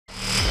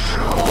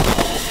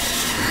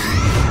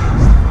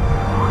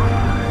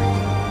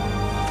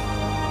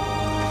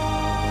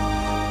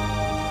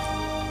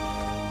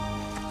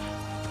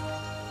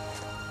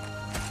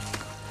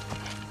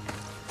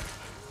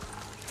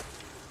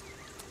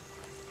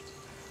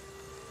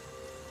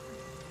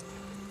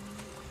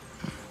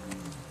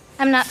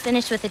I'm not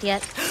finished with it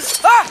yet.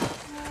 Ah!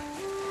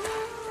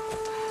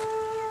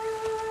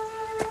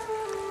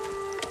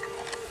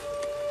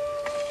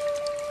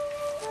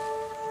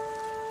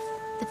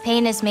 The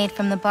paint is made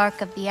from the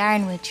bark of the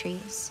ironwood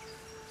trees.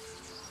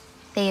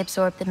 They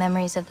absorb the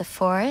memories of the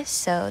forest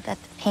so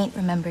that the paint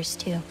remembers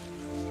too.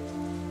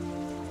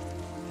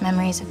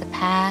 Memories of the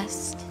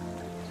past,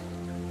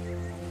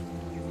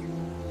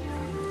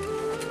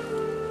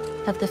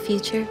 of the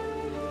future.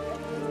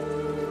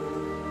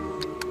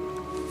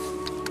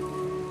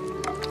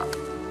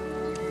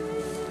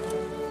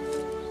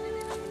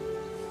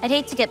 I'd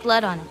hate to get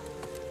blood on it.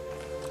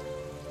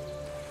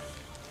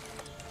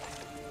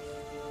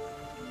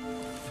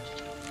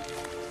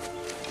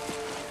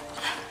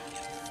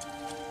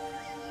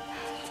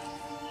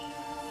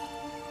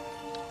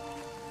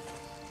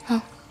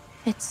 Oh,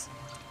 it's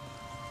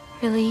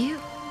really you.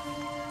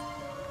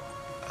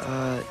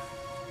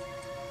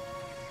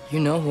 You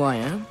know who I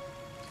am?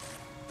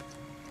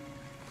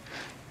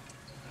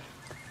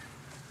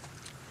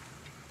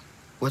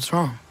 What's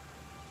wrong?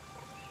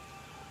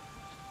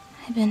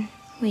 I've been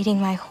waiting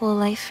my whole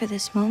life for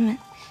this moment.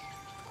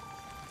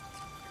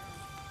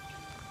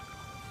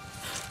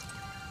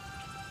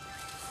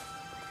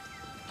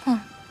 Huh.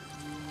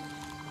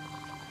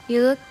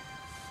 You look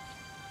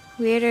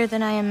weirder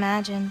than I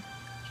imagined.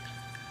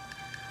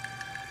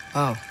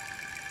 Oh.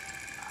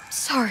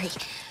 Sorry.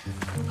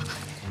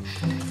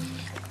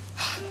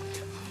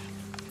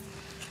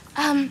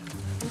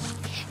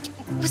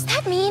 Was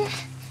that mean?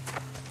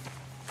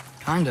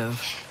 Kind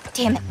of.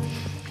 Damn it.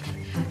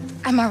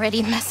 I'm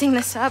already messing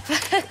this up.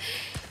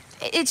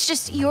 It's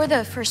just you're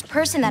the first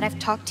person that I've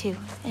talked to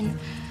in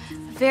a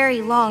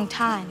very long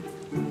time.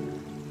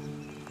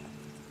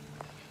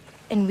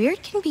 And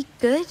weird can be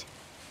good.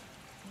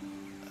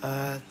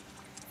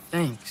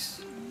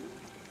 Thanks.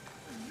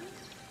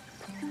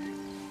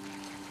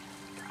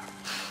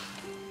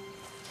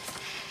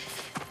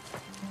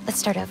 Let's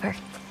start over.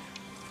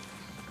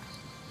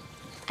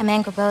 I'm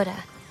Angrboda.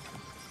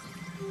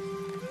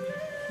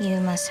 You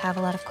must have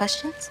a lot of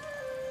questions?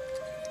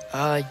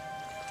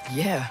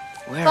 Yeah.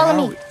 Where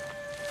Follow are me.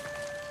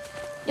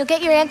 You'll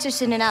get your answers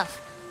soon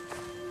enough.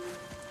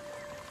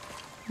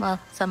 Well,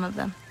 some of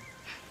them.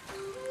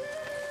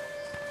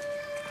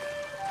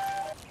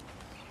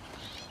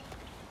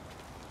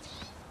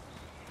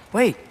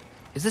 Wait,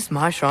 is this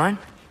my shrine?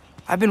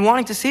 I've been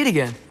wanting to see it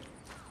again.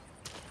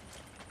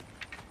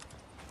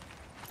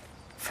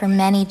 For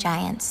many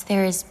giants,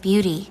 there is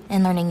beauty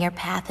in learning your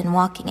path and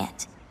walking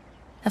it.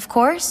 Of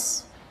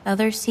course,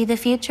 others see the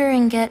future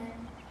and get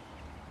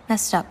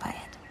messed up by it.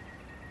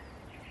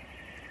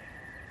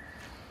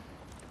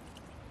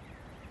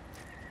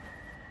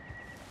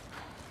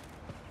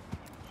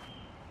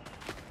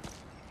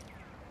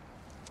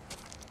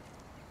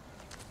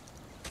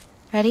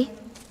 Ready?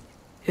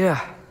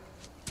 Yeah,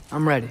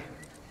 I'm ready.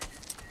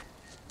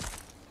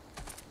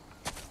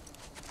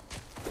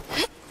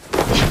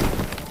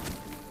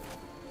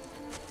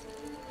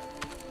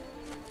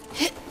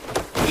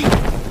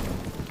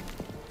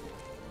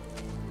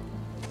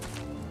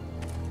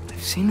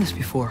 I've seen this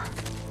before,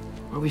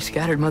 where we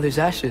scattered Mother's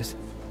ashes.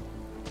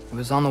 It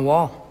was on the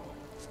wall.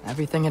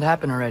 Everything had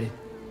happened already,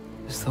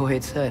 just the way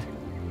it said.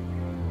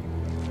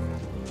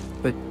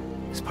 But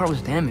this part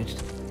was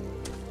damaged.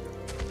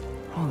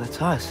 Oh, that's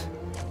us.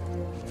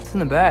 It's in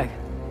the bag.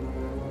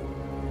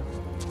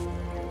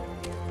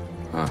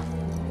 Huh.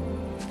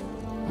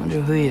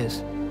 Wonder who he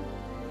is.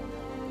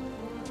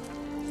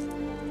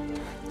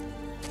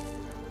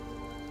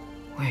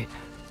 Wait.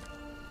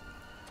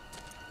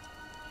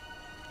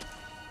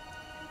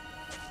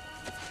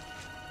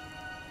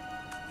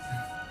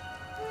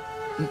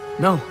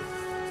 No.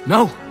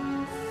 No!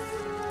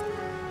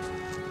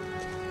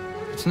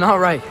 It's not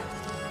right.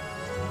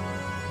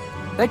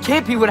 That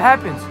can't be what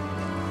happens.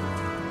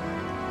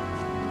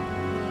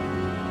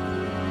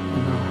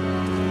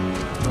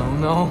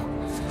 No.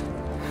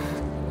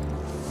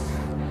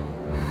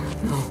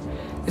 No.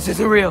 This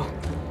isn't real.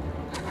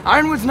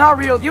 Ironwood's not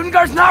real.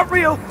 Ungar's not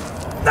real.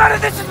 None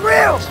of this is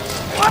real!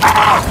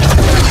 Ah!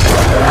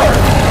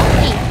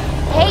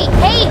 Hey!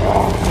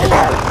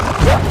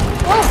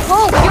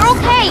 Whoa, you're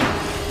okay!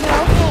 You're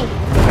okay.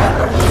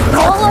 It's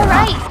all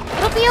alright.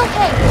 It'll be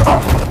okay.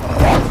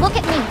 Look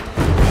at me.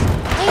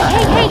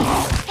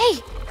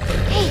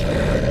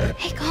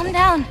 Hey, calm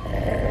down.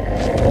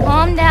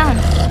 Calm down.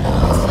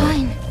 It's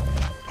fine.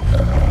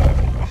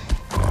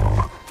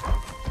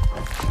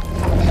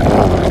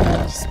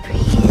 Just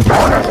breathe.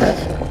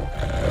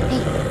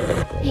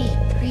 Hey,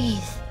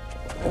 breathe.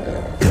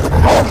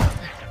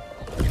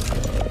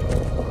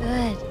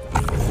 Good.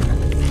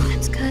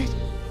 That's good.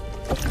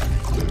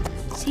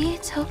 See,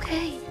 it's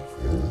okay.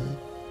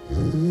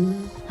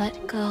 Let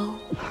go.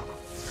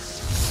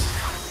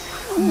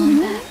 Come on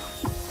back.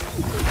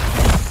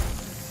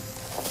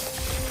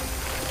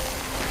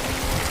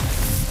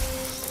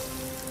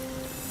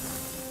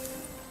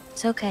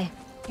 It's okay.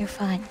 You're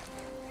fine.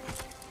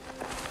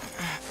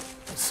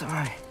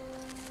 Sorry.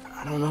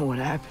 I don't know what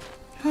happened.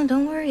 Oh,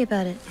 don't worry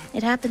about it.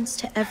 It happens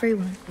to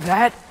everyone.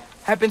 That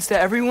happens to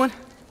everyone?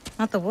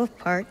 Not the wolf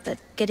part, but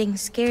getting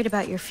scared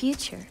about your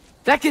future.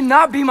 That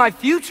cannot be my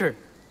future.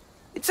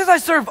 It says I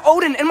serve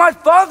Odin and my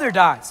father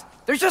dies.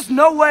 There's just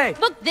no way.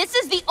 Look, this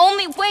is the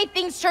only way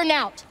things turn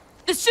out.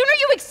 The sooner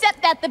you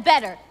accept that, the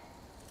better.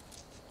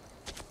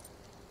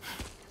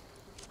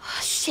 Oh,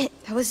 shit,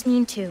 that was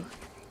mean too.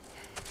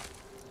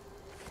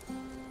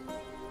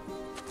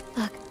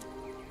 Look.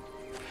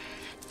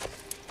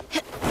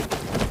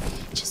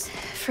 Just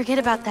forget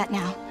about that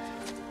now.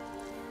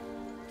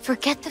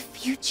 Forget the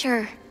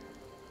future.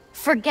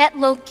 Forget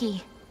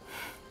Loki.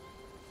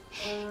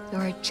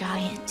 You're a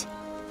giant.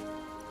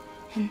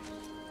 And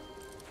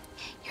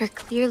you're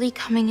clearly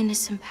coming into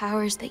some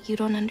powers that you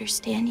don't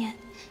understand yet.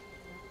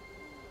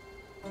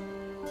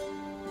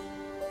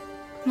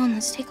 Come on,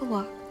 let's take a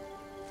walk.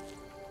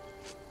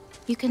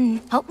 You can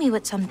help me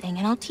with something,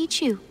 and I'll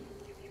teach you.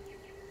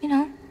 You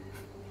know,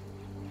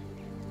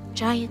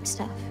 giant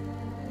stuff.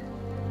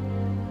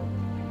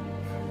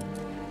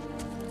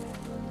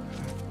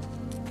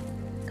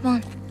 Come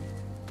on.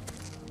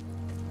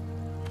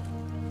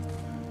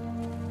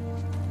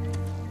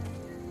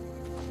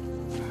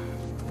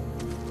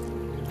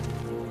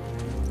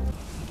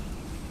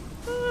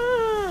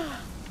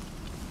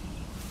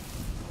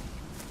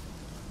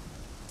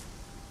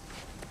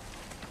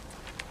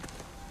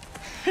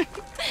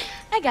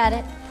 I got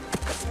it.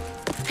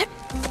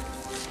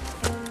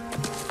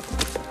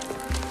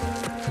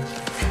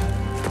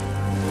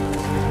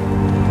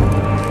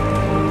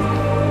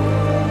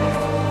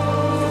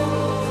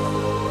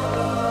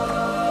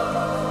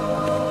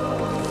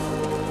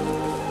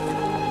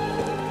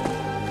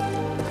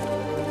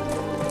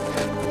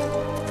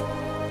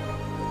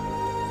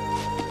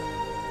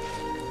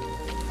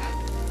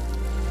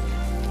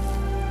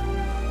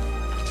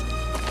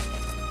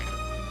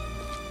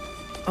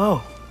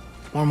 Oh,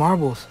 more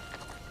marbles.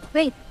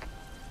 Wait,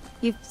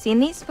 you've seen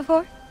these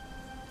before?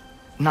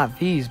 Not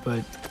these,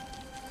 but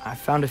I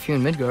found a few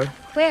in Midgard.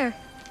 Where?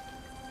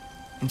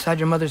 Inside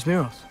your mother's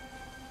murals.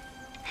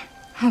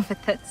 Oh, but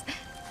that's...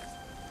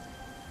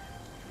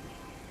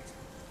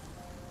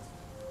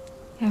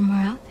 There are more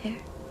out there.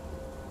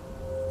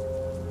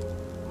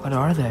 What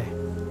are they?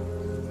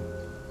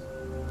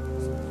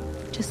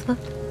 Just look.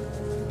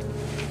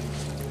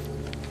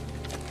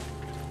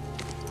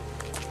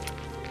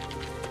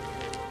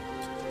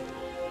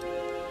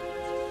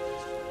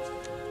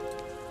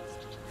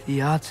 The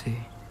Yahtzee.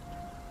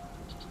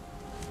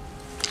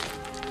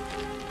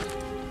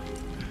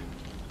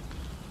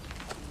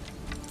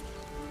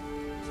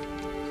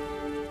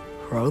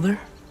 Brother?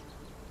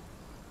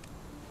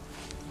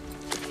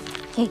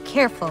 Hey,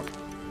 careful.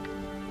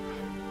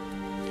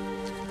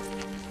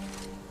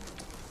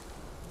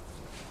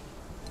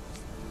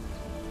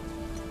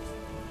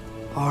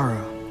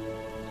 Bara.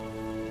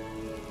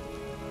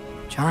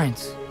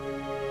 Giants.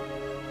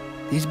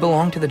 These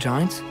belong to the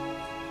giants?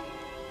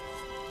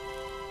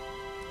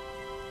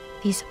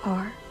 These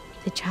are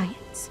the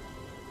giants.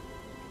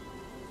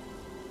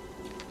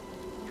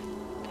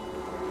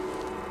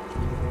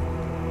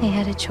 They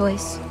had a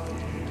choice.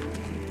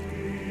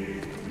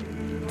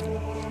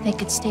 They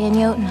could stay in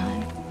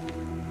Jotunheim,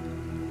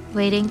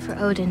 waiting for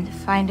Odin to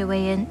find a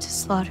way in to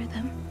slaughter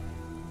them.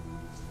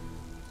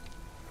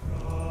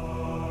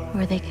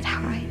 Or they could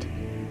hide.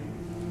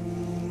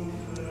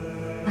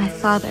 My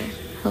father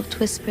helped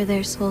whisper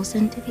their souls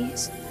into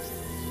these.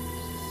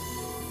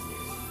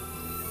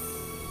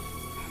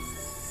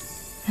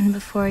 And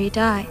before he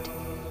died,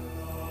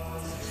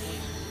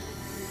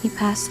 he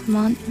passed them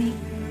on to me.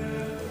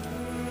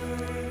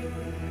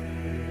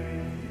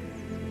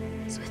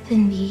 It's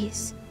within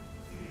these.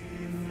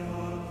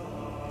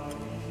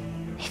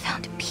 They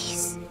found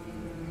peace.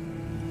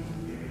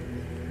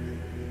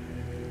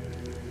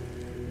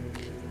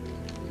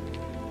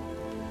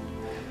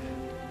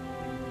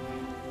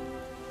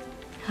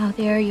 Now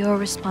they are your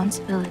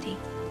responsibility.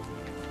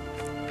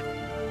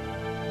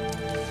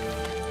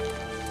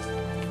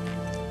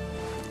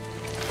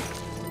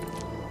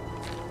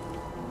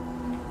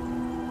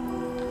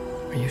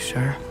 Are you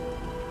sure?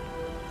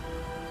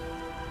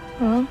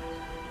 Well,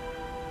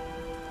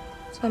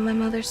 that's what my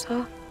mother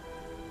saw.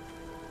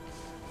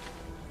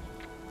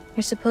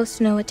 You're supposed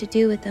to know what to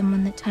do with them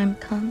when the time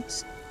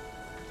comes.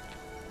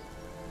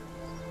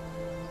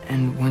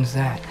 And when's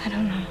that? I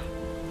don't know.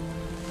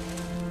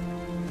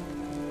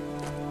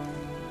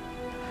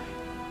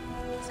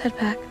 Let's head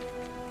back.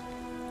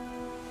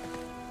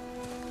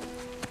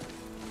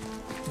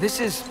 This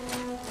is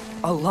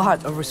a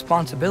lot of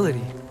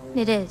responsibility.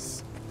 It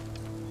is.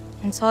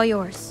 And it's all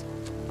yours.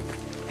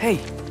 Hey,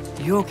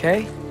 you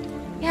okay?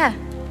 Yeah.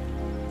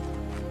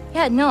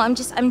 Yeah, no, I'm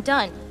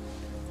done.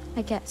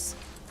 I guess.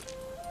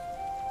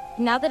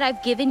 Now that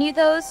I've given you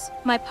those,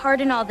 my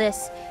part in all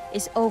this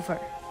is over.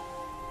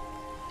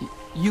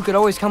 You could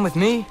always come with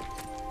me.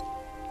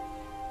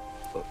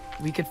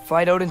 We could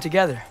fight Odin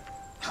together.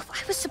 If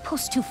I was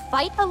supposed to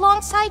fight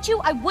alongside you,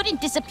 I wouldn't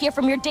disappear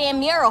from your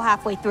damn mural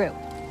halfway through.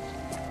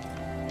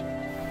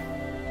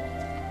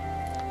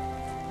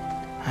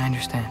 I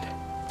understand.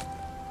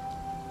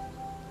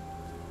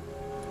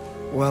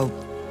 Well,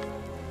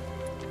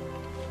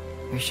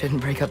 We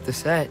shouldn't break up the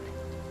set.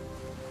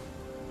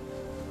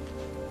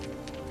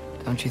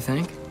 Don't you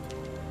think?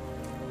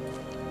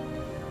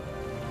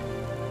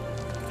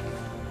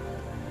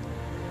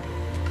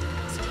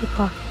 Let's keep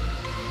walking.